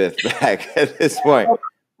Elizabeth back at this point.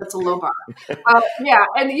 That's a low bar. Yeah.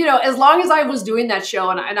 And, as long as I was doing that show,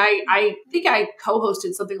 and I think I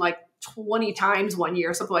co-hosted something like 20 times one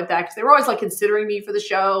year, something like that, because they were always like considering me for the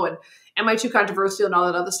show, and am I too controversial and all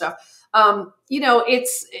that other stuff.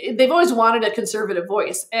 They've always wanted a conservative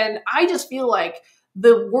voice. And I just feel like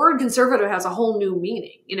the word conservative has a whole new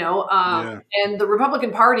meaning, and the Republican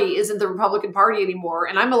Party isn't the Republican Party anymore.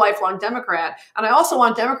 And I'm a lifelong Democrat. And I also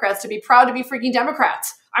want Democrats to be proud to be freaking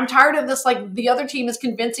Democrats. I'm tired of this. Like, the other team is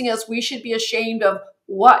convincing us we should be ashamed of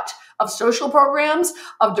what? Of social programs,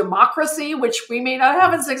 of democracy, which we may not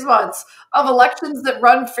have in 6 months, of elections that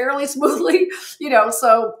run fairly smoothly,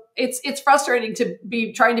 so it's frustrating to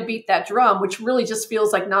be trying to beat that drum, which really just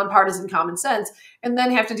feels like nonpartisan common sense, and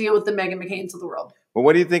then have to deal with the Meghan McCains of the world. Well,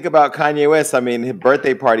 what do you think about Kanye West? I mean, his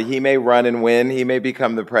birthday party, he may run and win. He may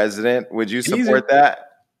become the president. Would you support that?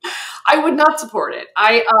 I would not support it.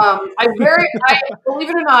 I believe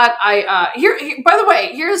it or not, by the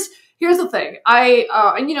way, here's the thing.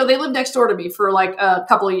 They live next door to me for like a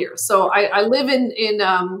couple of years. So I live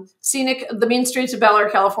in scenic, the mean streets of Bel Air,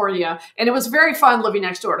 California. And it was very fun living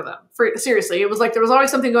next door to them. Seriously, it was like there was always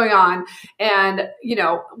something going on. And,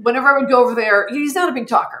 whenever I would go over there, he's not a big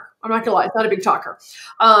talker. I'm not gonna lie, he's not a big talker.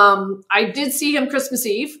 I did see him Christmas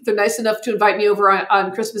Eve. They're nice enough to invite me over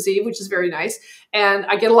on Christmas Eve, which is very nice. And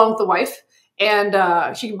I get along with the wife. And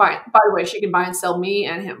she can buy and sell me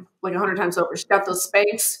and him like 100 times over. She's got those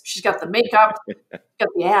Spanx. She's got the makeup. She's got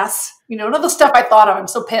the ass. None of the stuff I thought of. I'm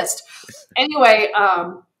so pissed. Anyway,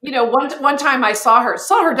 one time I saw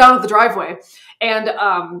her down at the driveway, and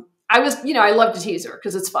I love to tease her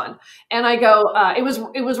because it's fun. And I go,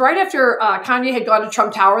 it was right after Kanye had gone to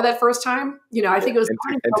Trump Tower that first time. I think it was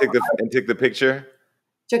and took the picture.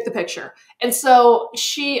 Took the picture. And so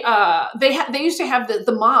they used to have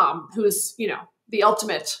the mom, who's, the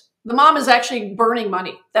ultimate. The mom is actually burning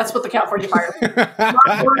money. That's what the California fire is.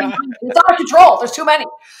 It's out of control. There's too many.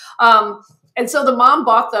 And so the mom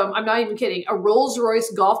bought them, I'm not even kidding, a Rolls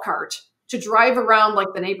Royce golf cart to drive around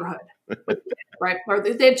like the neighborhood. Right? Or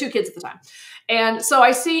they had 2 kids at the time. And so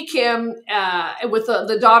I see Kim with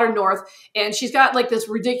the daughter North, and she's got like this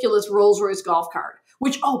ridiculous Rolls Royce golf cart,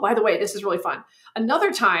 which, oh, by the way, this is really fun.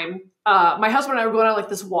 Another time, my husband and I were going on like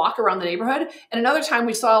this walk around the neighborhood. And another time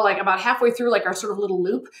we saw, like, about halfway through like our sort of little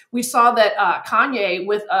loop, we saw that Kanye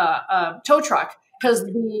with a tow truck, because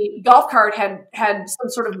the golf cart had some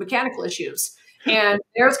sort of mechanical issues. And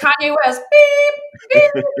there's Kanye West, beep,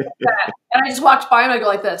 beep, and I just walked by him and I go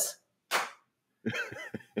like this.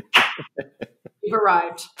 You've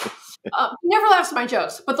arrived. He never laughs at my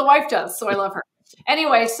jokes, but the wife does, so I love her.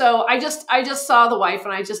 Anyway, so I just saw the wife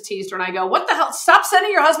and I just teased her and I go, what the hell? Stop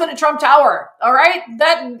sending your husband to Trump Tower. All right.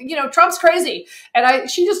 Trump's crazy. And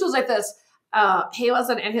she just was like this. He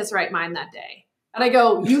wasn't in his right mind that day. And I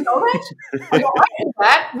go, you know that? I go, I knew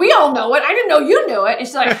that. We all know it. I didn't know you knew it. And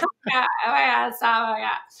she's like,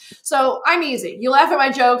 So I'm easy. You laugh at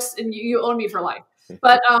my jokes and you own me for life.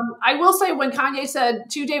 But I will say when Kanye said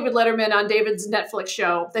to David Letterman on David's Netflix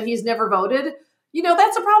show that he's never voted,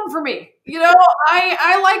 that's a problem for me.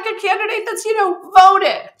 I like a candidate that's,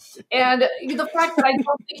 voted. And the fact that I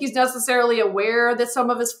don't think he's necessarily aware that some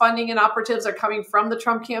of his funding and operatives are coming from the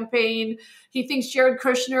Trump campaign. He thinks Jared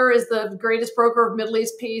Kushner is the greatest broker of Middle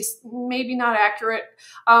East peace. Maybe not accurate.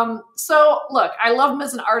 So look, I love him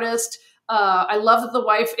as an artist. I love that the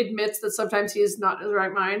wife admits that sometimes he is not in his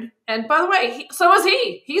right mind. And by the way, so is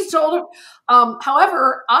he. He's told him.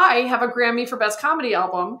 However, I have a Grammy for Best Comedy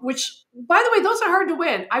Album, which, by the way, those are hard to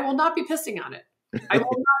win. I will not be pissing on it. I will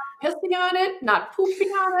not be pissing on it, not pooping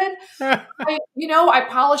on it. I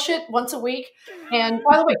polish it once a week. And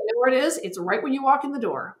by the way, you know where it is? It's right when you walk in the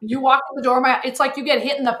door. You walk in the door, it's like you get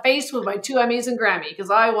hit in the face with my 2 Emmys and Grammy, because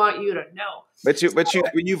I want you to know. But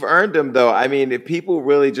you've earned them, though. I mean, if people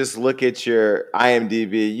really just look at your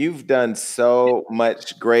IMDb, you've done so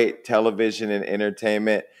much great television and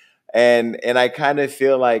entertainment, and I kind of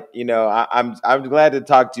feel like I'm glad to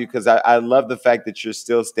talk to you because I love the fact that you're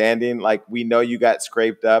still standing. Like, we know you got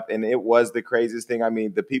scraped up, and it was the craziest thing. I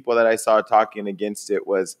mean, the people that I saw talking against it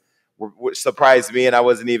which surprised me, and I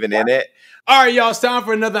wasn't even in it. All right, y'all, it's time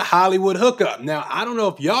for another Hollywood hookup. Now, I don't know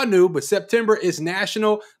if y'all knew, but September is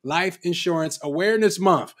National Life Insurance Awareness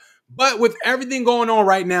Month. But with everything going on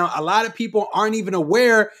right now, a lot of people aren't even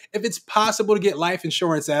aware if it's possible to get life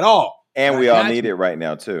insurance at all. And we all need it right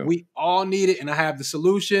now, too. We all need it, and I have the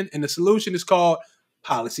solution, and the solution is called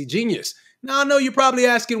Policy Genius. Now, I know you're probably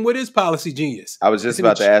asking, what is Policy Genius? I was just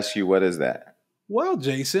about to ask you, what is that? Well,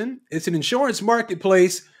 Jason, it's an insurance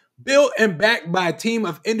marketplace built and backed by a team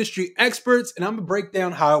of industry experts, and I'm going to break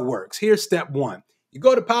down how it works. Here's step one. You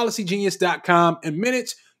go to policygenius.com. In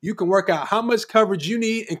minutes, you can work out how much coverage you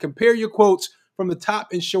need and compare your quotes from the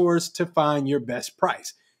top insurers to find your best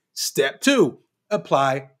price. Step two,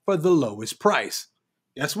 apply for the lowest price.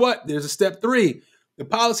 Guess what? There's a step three. The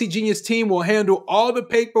Policy Genius team will handle all the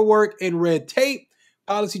paperwork and red tape.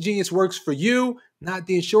 Policy Genius works for you, not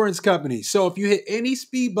the insurance company. So if you hit any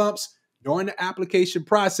speed bumps during the application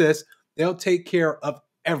process, they'll take care of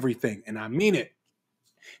everything. And I mean it.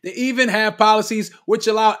 They even have policies which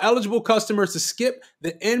allow eligible customers to skip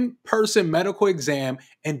the in-person medical exam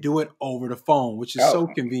and do it over the phone, which is so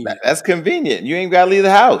convenient. That's convenient. You ain't got to leave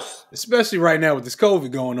the house. Especially right now with this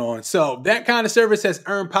COVID going on. So that kind of service has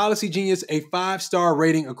earned Policy Genius a 5-star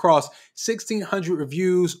rating across 1,600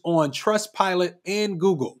 reviews on Trustpilot and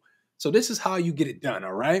Google. So this is how you get it done,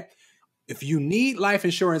 all right? If you need life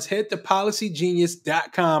insurance, head to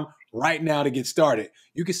policygenius.com right now to get started.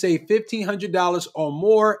 You can save $1,500 or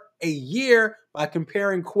more a year by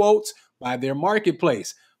comparing quotes by their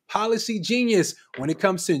marketplace. Policy Genius, when it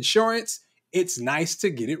comes to insurance, it's nice to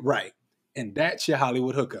get it right. And that's your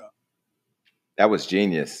Hollywood hookup. That was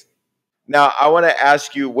genius. Now, I want to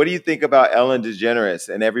ask you, what do you think about Ellen DeGeneres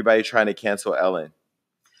and everybody trying to cancel Ellen?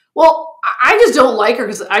 Well, I just don't like her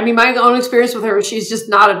because, my own experience with her, she's just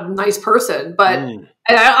not a nice person. But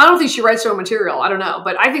and I don't think she writes her own material. I don't know.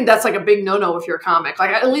 But I think that's like a big no-no if you're a comic. Like,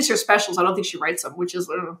 at least her specials, I don't think she writes them, which is,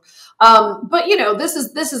 I don't know. But,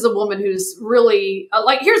 this is a woman who's really,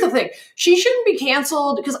 here's the thing. She shouldn't be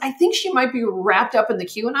canceled because I think she might be wrapped up in the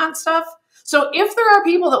QAnon stuff. So if there are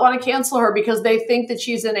people that want to cancel her because they think that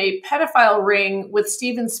she's in a pedophile ring with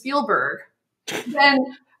Steven Spielberg, then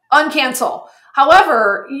uncancel.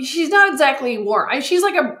 However, she's not exactly warm. She's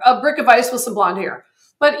like a brick of ice with some blonde hair.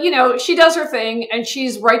 But, she does her thing, and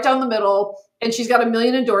she's right down the middle, and she's got 1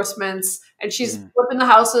 million endorsements, and she's flipping the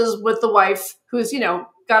houses with the wife who's,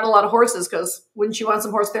 got a lot of horses, because wouldn't you want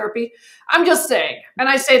some horse therapy? I'm just saying, and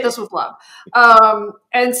I say this with love.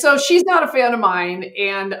 And so she's not a fan of mine.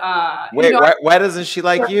 And wait, why doesn't she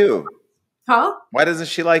like you? Huh? Why doesn't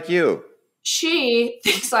she like you? She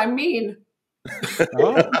thinks I'm mean. I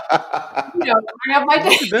have my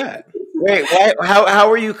day. Wait,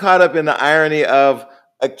 how are you caught up in the irony of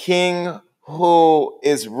a king who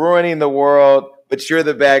is ruining the world, but you're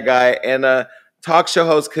the bad guy, and a talk show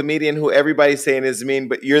host comedian who everybody's saying is mean,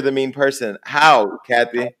 but you're the mean person? How,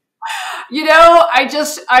 Kathy? You know,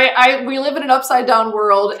 we live in an upside down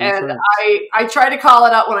world, and I try to call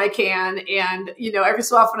it out when I can. And, you know, every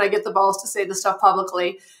so often I get the balls to say this stuff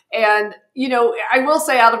publicly. And, you know, I will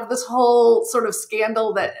say, out of this whole sort of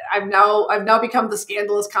scandal that I've now become the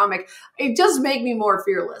scandalous comic, it does make me more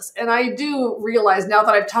fearless. And I do realize now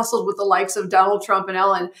that I've tussled with the likes of Donald Trump and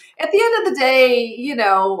Ellen, at the end of the day, you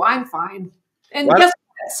know, I'm fine. And guess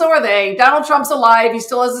what? So are they. Donald Trump's alive. He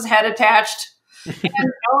still has his head attached.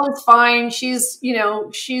 And Ellen's fine. She's, you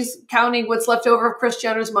know, she's counting what's left over of Kris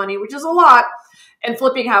Jenner's money, which is a lot, and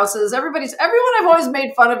flipping houses. Everyone I've always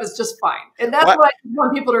made fun of is just fine. And that's what I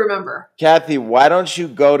want people to remember. Kathy, why don't you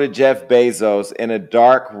go to Jeff Bezos in a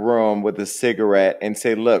dark room with a cigarette and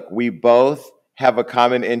say, look, we both have a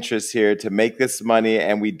common interest here to make this money,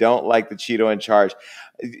 and we don't like the Cheeto in charge.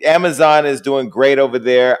 Amazon is doing great over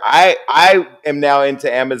there. I am now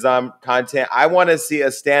into Amazon content. I want to see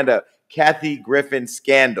a stand-up Kathy Griffin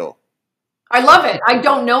scandal. I love it. I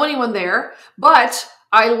don't know anyone there, but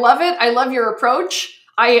I love it. I love your approach.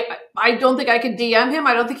 I don't think I could DM him.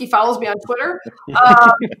 I don't think he follows me on Twitter.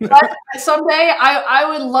 But someday I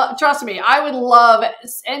would love, trust me, I would love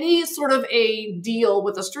any sort of a deal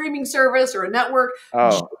with a streaming service or a network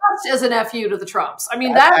just as an FU to the Trumps. I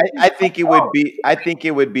mean, I think it would be, I think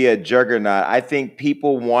it would be a juggernaut. I think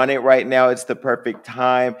people want it right now. It's the perfect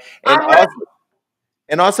time.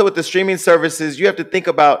 And also with the streaming services, you have to think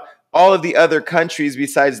about all of the other countries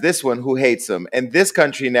besides this one who hates them. And this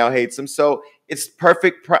country now hates them. So it's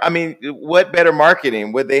perfect. I mean, what better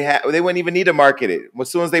marketing would they have? They wouldn't even need to market it. As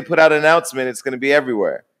soon as they put out an announcement, it's going to be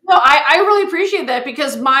everywhere. No, I really appreciate that,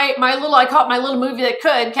 because I call it my little movie that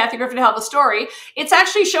could, Kathy Griffin Tell the Story. It's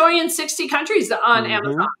actually showing in 60 countries on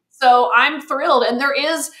Amazon. So I'm thrilled. And there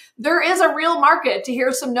is a real market to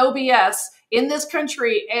hear some no BS in this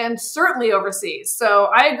country and certainly overseas. So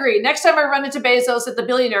I agree. Next time I run into Bezos at the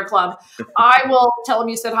Billionaire Club, I will tell him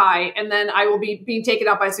you said hi, and then I will be being taken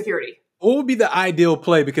out by security. What would be the ideal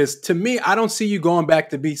play? Because to me, I don't see you going back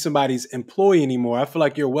to be somebody's employee anymore. I feel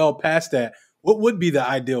like you're well past that. What would be the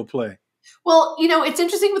ideal play? Well, you know, it's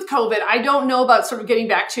interesting with COVID. I don't know about sort of getting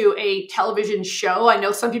back to a television show. I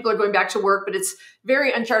know some people are going back to work, but it's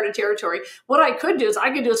very uncharted territory. What I could do is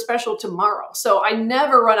I could do a special tomorrow. So I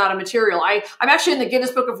never run out of material. I'm actually in the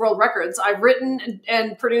Guinness Book of World Records. I've written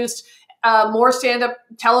and produced more stand-up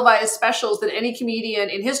televised specials than any comedian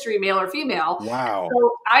in history, male or female. Wow.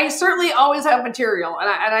 So I certainly always have material, and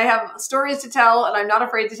I have stories to tell, and I'm not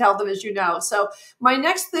afraid to tell them, as you know. So my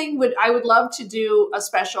next thing I would love to do a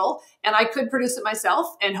special, and I could produce it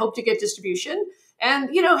myself and hope to get distribution.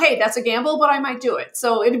 And, you know, hey, that's a gamble, but I might do it.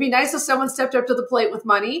 So it'd be nice if someone stepped up to the plate with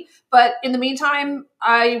money. But in the meantime,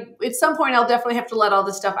 at some point, I'll definitely have to let all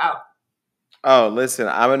this stuff out. Oh, listen,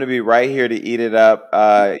 I'm going to be right here to eat it up.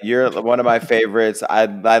 You're one of my favorites. I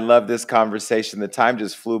love this conversation. The time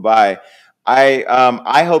just flew by.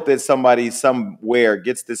 I hope that somebody somewhere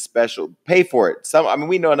gets this special. Pay for it. I mean,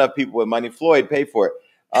 we know enough people with money. Floyd, pay for it.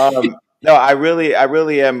 No, I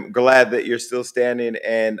really am glad that you're still standing.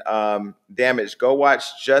 And Damage, go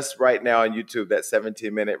watch just right now on YouTube that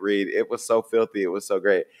 17-minute read. It was so filthy. It was so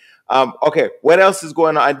great. Okay, what else is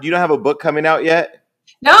going on? You don't have a book coming out yet?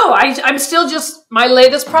 No, I'm still just my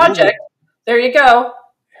latest project. There you go.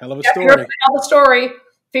 Hell of a story. Hell of a story.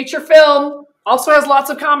 Feature film. Also has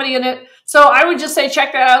lots of comedy in it. So I would just say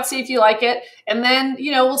check that out, see if you like it. And then,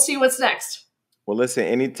 you know, we'll see what's next. Well, listen,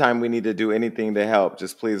 anytime we need to do anything to help,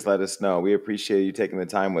 just please let us know. We appreciate you taking the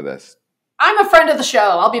time with us. I'm a friend of the show.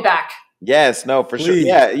 I'll be back. Yes, no, for sure.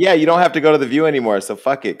 Yeah, you don't have to go to The View anymore, so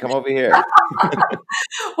fuck it. Come over here.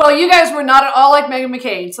 Well, you guys were not at all like Meghan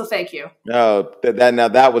McCain, so thank you. No,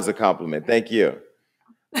 that was a compliment. Thank you.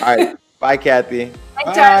 All right. Bye, Kathy.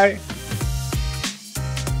 Bye.